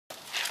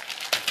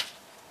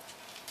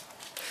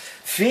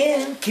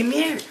Finn, come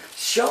here.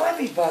 Show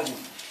everybody.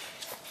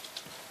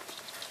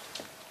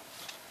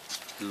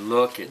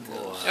 Look at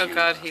those. Oh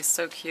God, he's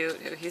so cute.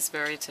 He's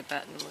very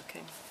Tibetan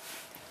looking.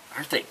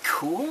 Aren't they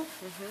cool?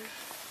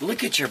 Mm-hmm.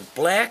 Look at your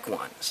black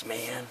ones,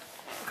 man.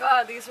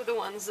 God, these are the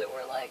ones that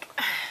were like...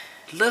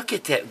 Look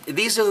at that.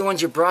 These are the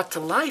ones you brought to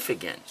life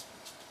again.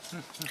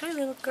 Hi,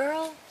 little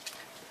girl.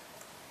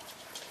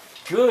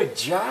 Good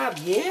job.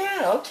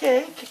 Yeah,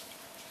 okay.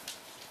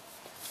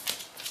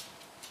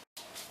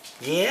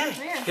 Yeah,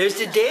 here's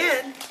the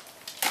dad.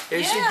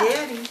 There's your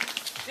daddy.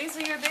 These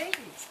are your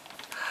babies.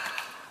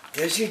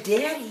 There's your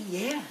daddy,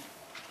 yeah.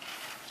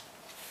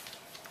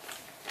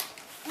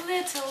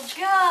 Little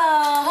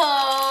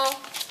girl.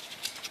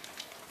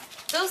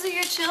 Those are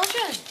your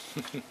children.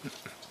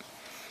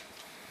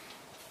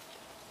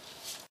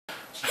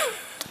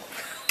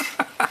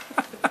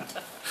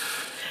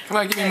 Come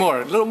on, give me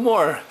more. A little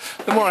more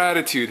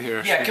attitude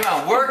here. Yeah,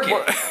 come on, work it.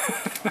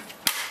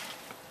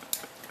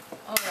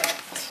 All right.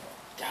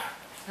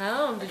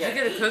 Oh, did you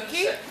get a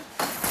cookie?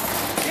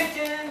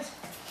 Chickens.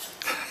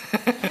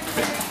 That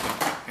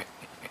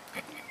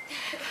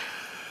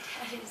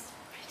is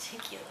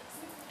ridiculous.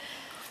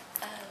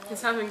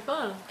 He's having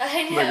fun.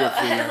 I know, I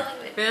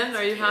love it. Ben,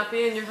 are you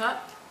happy in your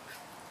hut?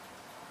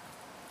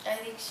 I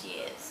think she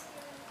is.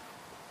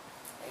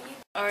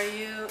 Are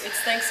you? It's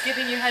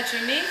Thanksgiving, you had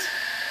your meat?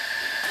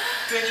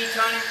 Finny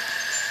time.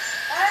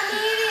 I'm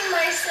eating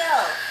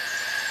myself.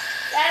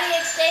 Daddy,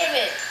 it's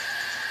David.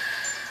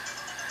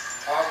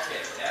 Okay,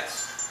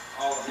 that's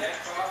all of that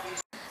coffee.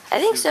 I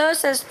think so. It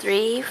says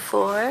 3,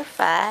 4,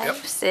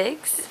 5,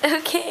 6.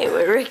 Okay,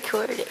 we're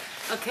recording.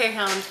 Okay,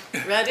 Hound.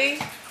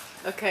 Ready?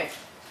 Okay.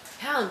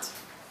 Hound,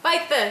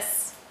 bite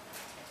this.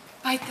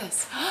 Bite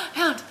this.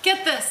 Hound,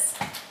 get this.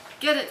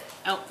 Get it.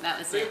 Oh, that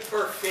was it.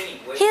 Poor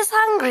Finny. He's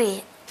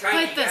hungry.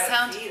 Bite this,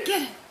 Hound.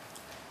 Get it.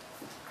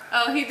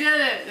 Oh, he did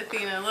it,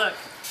 Athena. Look.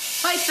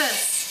 Bite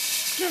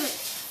this. Get it.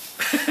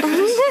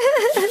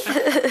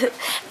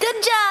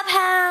 Good job,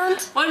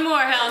 Hound. One more,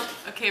 Hound.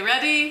 Okay,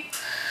 ready?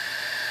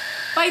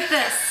 Bite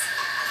this.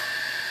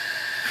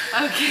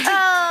 Okay.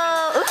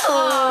 Oh.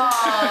 Oh.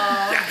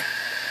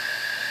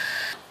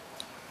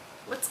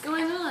 What's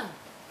going on?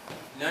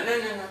 No.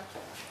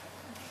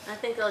 I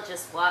think I'll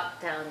just walk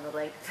down the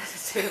lake to the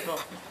table.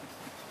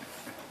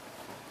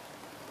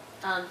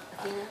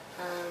 Athena,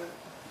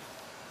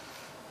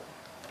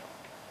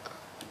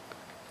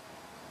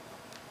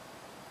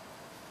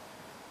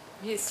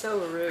 He's so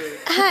rude.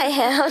 Hi,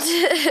 Hound.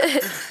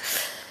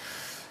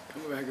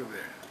 Come back over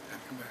there.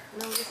 Come back.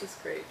 No, this is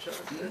great, John.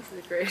 This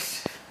is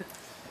great.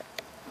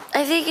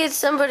 I think it's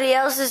somebody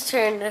else's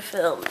turn to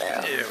film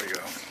now. There we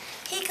go.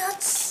 He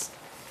got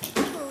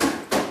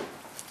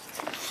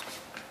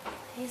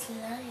He's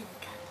lying.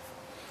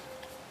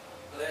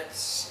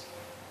 Let's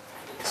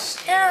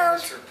Down.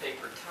 for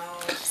paper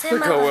towels.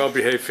 Look how well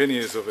behaved Finny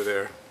is over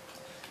there.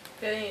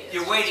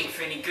 You're waiting,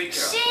 Finny. Good girl.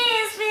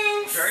 She's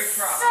been Very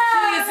proud.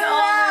 She's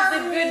always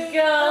a good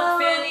girl,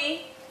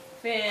 Finny.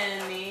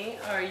 Finny,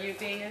 are you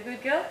being a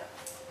good girl?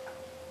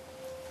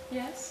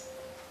 Yes.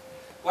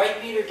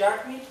 White meat or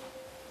dark meat?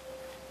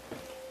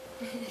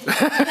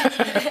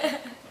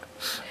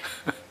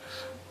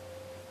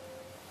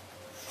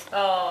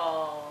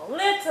 Oh,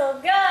 little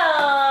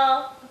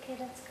girl. Okay,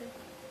 that's good.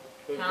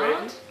 Little Hound?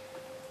 gravy?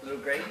 Little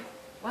gravy?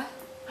 What?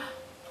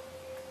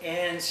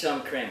 And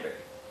some cranberry.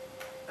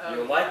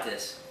 You'll like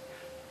this.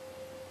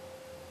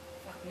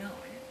 Fuck no,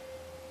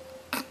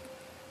 man.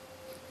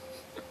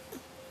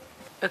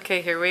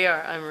 Okay, here we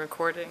are. I'm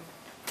recording.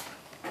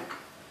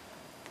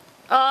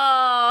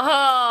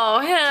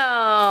 Oh,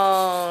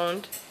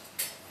 Hound.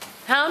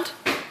 Hound,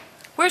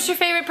 where's your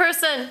favorite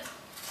person?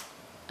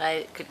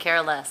 I could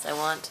care less. I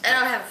don't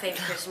have a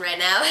favorite person right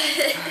now.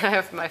 I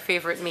have my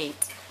favorite meat.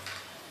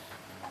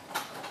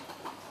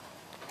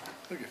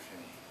 Look at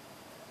Finny.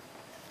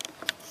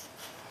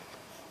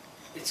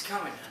 It's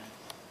coming, honey.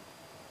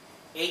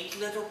 8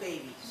 little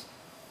babies.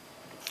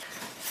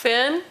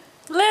 Finn,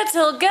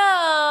 little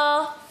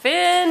girl,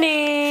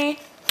 Finny.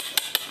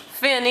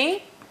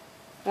 Finny,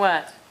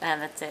 what? Ah,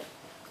 that's it.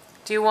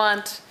 Do you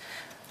want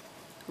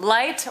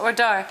light or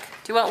dark?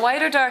 Do you want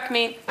white or dark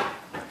meat?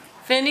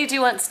 Finny, do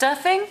you want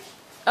stuffing?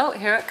 Oh,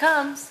 here it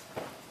comes.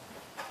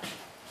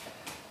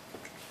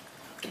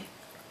 Okay.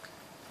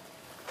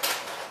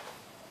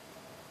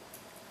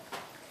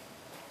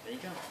 There you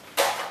go.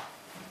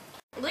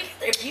 Look at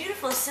their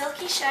beautiful,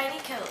 silky, shiny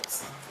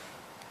coats.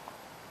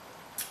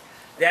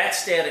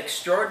 That's that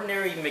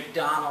extraordinary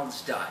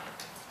McDonald's diet.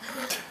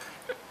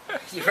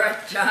 You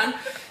right, John?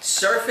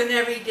 Surfing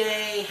every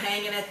day,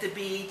 hanging at the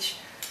beach,